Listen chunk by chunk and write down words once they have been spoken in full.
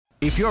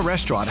If your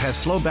restaurant has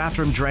slow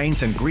bathroom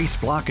drains and grease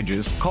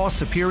blockages, call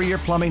Superior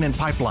Plumbing and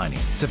Pipelining.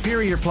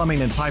 Superior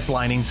Plumbing and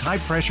Pipelining's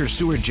high-pressure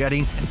sewer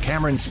jetting and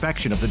camera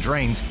inspection of the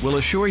drains will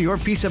assure your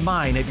peace of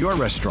mind at your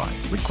restaurant.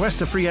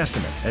 Request a free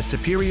estimate at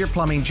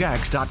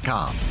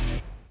SuperiorPlumbingJacks.com.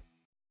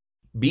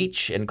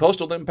 Beach and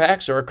coastal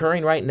impacts are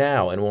occurring right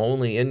now and will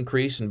only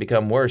increase and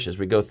become worse as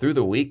we go through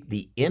the week.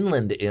 The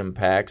inland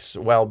impacts,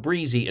 while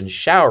breezy and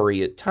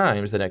showery at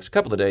times the next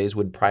couple of days,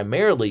 would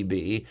primarily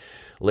be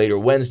later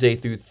Wednesday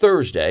through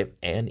Thursday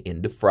and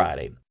into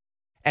Friday.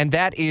 And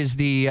that is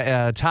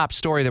the top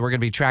story that we're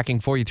going to be tracking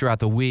for you throughout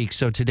the week.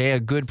 So today,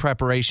 a good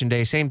preparation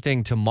day. Same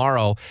thing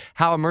tomorrow.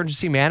 How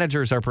emergency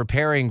managers are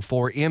preparing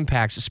for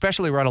impacts,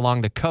 especially right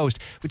along the coast.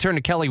 We turn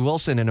to Kelly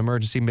Wilson in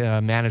emergency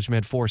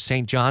management for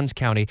St. Johns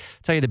County.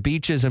 Tell you the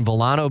beaches in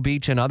Volano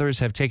Beach and others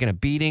have taken a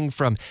beating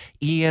from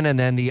Ian and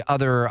then the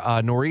other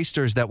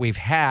nor'easters that we've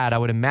had. I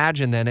would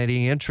imagine that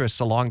any interests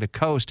along the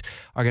coast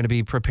are going to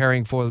be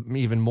preparing for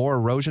even more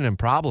erosion and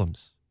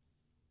problems.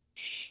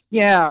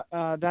 Yeah,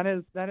 that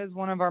is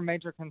one of our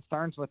major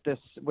concerns with this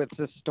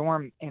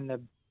storm. And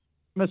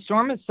the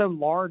storm is so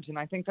large, and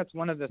I think that's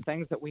one of the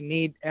things that we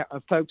need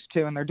folks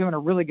to, and they're doing a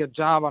really good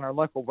job on our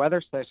local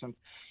weather stations,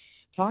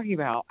 talking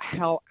about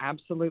how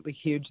absolutely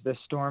huge this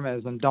storm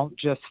is, and don't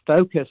just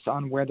focus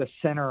on where the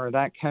center or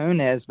that cone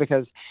is,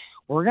 because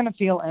we're going to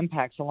feel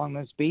impacts along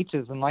those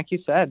beaches. And like you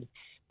said,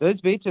 those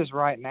beaches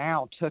right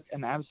now took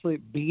an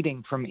absolute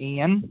beating from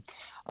Ian.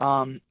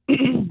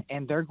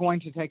 And they're going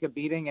to take a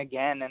beating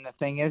again. And the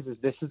thing is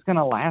this is going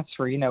to last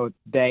for, a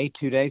day,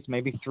 2 days,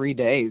 maybe 3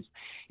 days.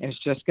 And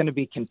it's just going to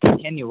be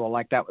continual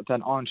like that with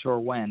an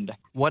onshore wind.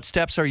 What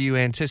steps are you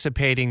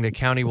anticipating the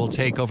county will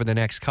take over the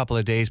next couple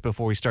of days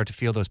before we start to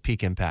feel those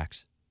peak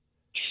impacts?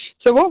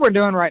 So what we're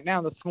doing right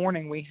now this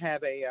morning, we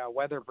have a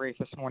weather brief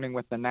this morning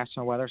with the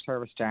National Weather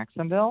Service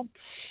Jacksonville.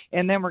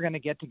 And then we're going to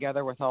get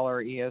together with all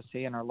our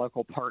EOC and our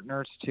local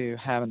partners to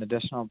have an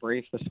additional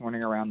brief this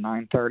morning around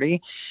 9:30.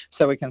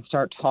 So we can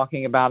start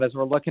talking about, as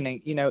we're looking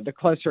at, the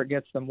closer it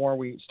gets, the more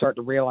we start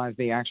to realize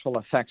the actual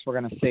effects we're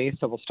going to see.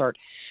 So we'll start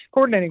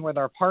coordinating with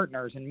our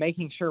partners and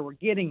making sure we're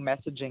getting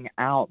messaging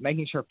out,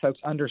 making sure folks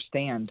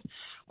understand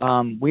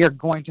we are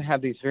going to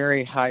have these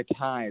very high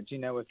tides.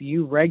 If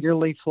you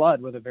regularly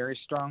flood with a very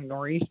strong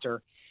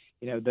nor'easter,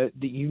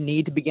 you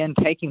need to begin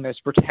taking those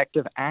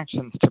protective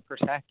actions to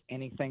protect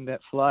anything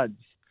that floods.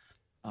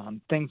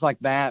 Things like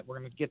that. We're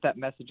going to get that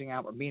messaging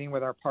out. We're meeting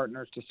with our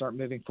partners to start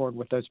moving forward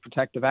with those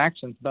protective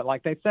actions. But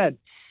like they said,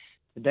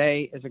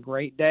 today is a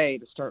great day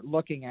to start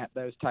looking at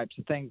those types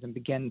of things and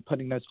begin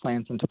putting those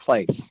plans into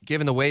place.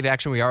 Given the wave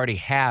action we already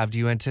have, do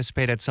you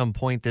anticipate at some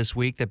point this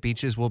week that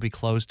beaches will be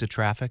closed to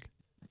traffic?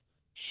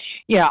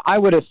 Yeah, I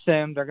would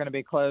assume they're going to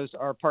be closed.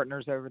 Our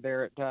partners over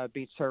there at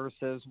Beach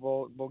Services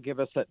will give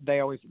us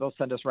they'll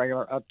send us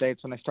regular updates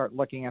when they start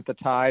looking at the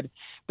tide.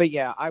 But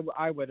yeah,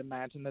 I would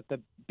imagine that the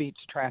beach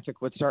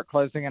traffic would start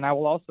closing. And I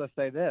will also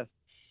say this.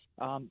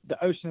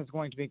 The ocean is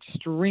going to be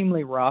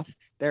extremely rough.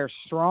 There are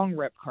strong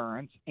rip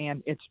currents,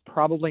 and it's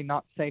probably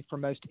not safe for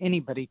most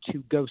anybody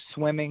to go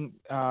swimming,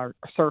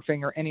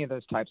 surfing, or any of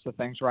those types of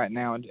things right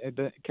now. And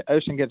the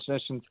ocean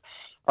conditions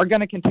are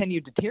going to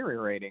continue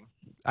deteriorating.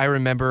 I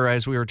remember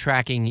as we were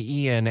tracking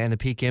Ian and the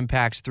peak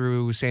impacts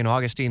through St.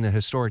 Augustine, the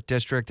historic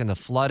district, and the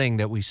flooding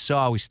that we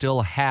saw, we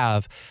still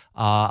have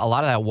a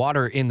lot of that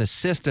water in the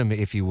system,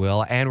 if you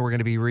will, and we're going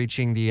to be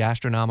reaching the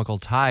astronomical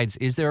tides.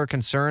 Is there a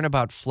concern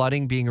about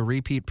flooding being a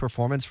repeat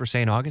performance for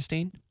St.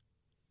 Augustine?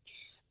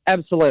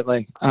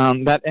 Absolutely.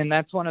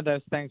 That's one of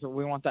those things that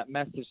we want that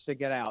message to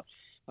get out.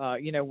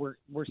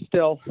 We're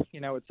still,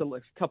 it's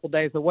a couple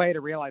days away to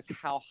realize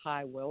how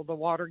high will the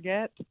water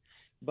get.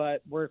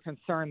 But we're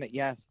concerned that,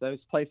 yes, those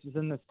places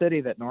in the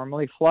city that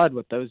normally flood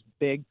with those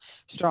big,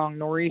 strong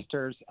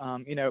nor'easters,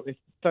 if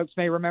folks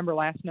may remember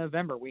last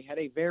November, we had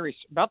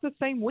about the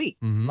same week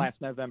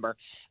last November,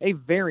 a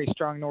very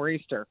strong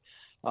nor'easter.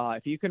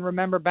 If you can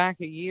remember back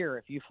a year,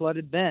 if you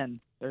flooded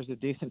then, there's a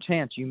decent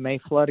chance you may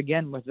flood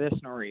again with this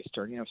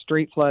nor'easter,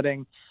 street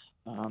flooding,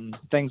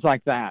 things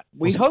like that.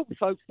 We hope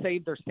folks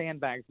save their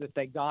sandbags that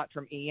they got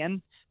from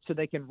Ian so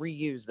they can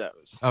reuse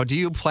those. Oh, do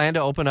you plan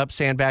to open up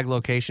sandbag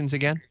locations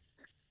again?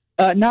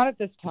 Not at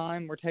this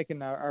time. We're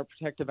taking our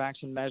protective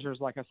action measures.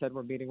 Like I said,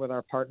 we're meeting with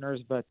our partners,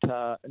 but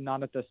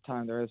not at this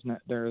time. There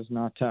is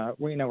not.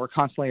 We're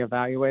constantly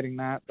evaluating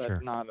that, but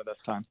sure, not at this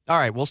time. All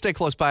right, we'll stay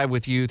close by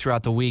with you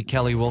throughout the week.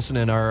 Kelly Wilson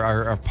and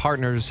our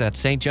partners at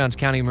St. Johns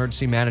County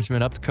Emergency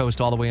Management up the coast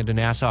all the way into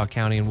Nassau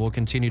County, and we'll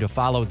continue to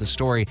follow the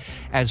story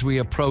as we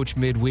approach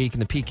midweek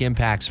and the peak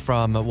impacts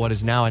from what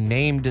is now a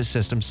named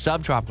system,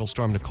 Subtropical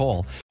Storm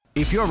Nicole.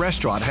 If your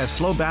restaurant has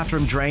slow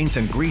bathroom drains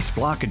and grease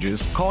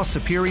blockages, call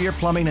Superior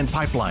Plumbing and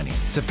Pipelining.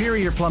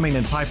 Superior Plumbing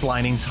and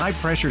Pipelining's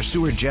high-pressure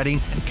sewer jetting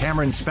and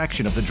camera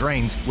inspection of the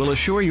drains will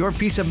assure your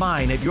peace of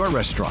mind at your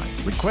restaurant.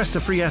 Request a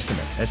free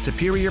estimate at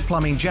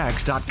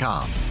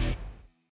SuperiorPlumbingJacks.com.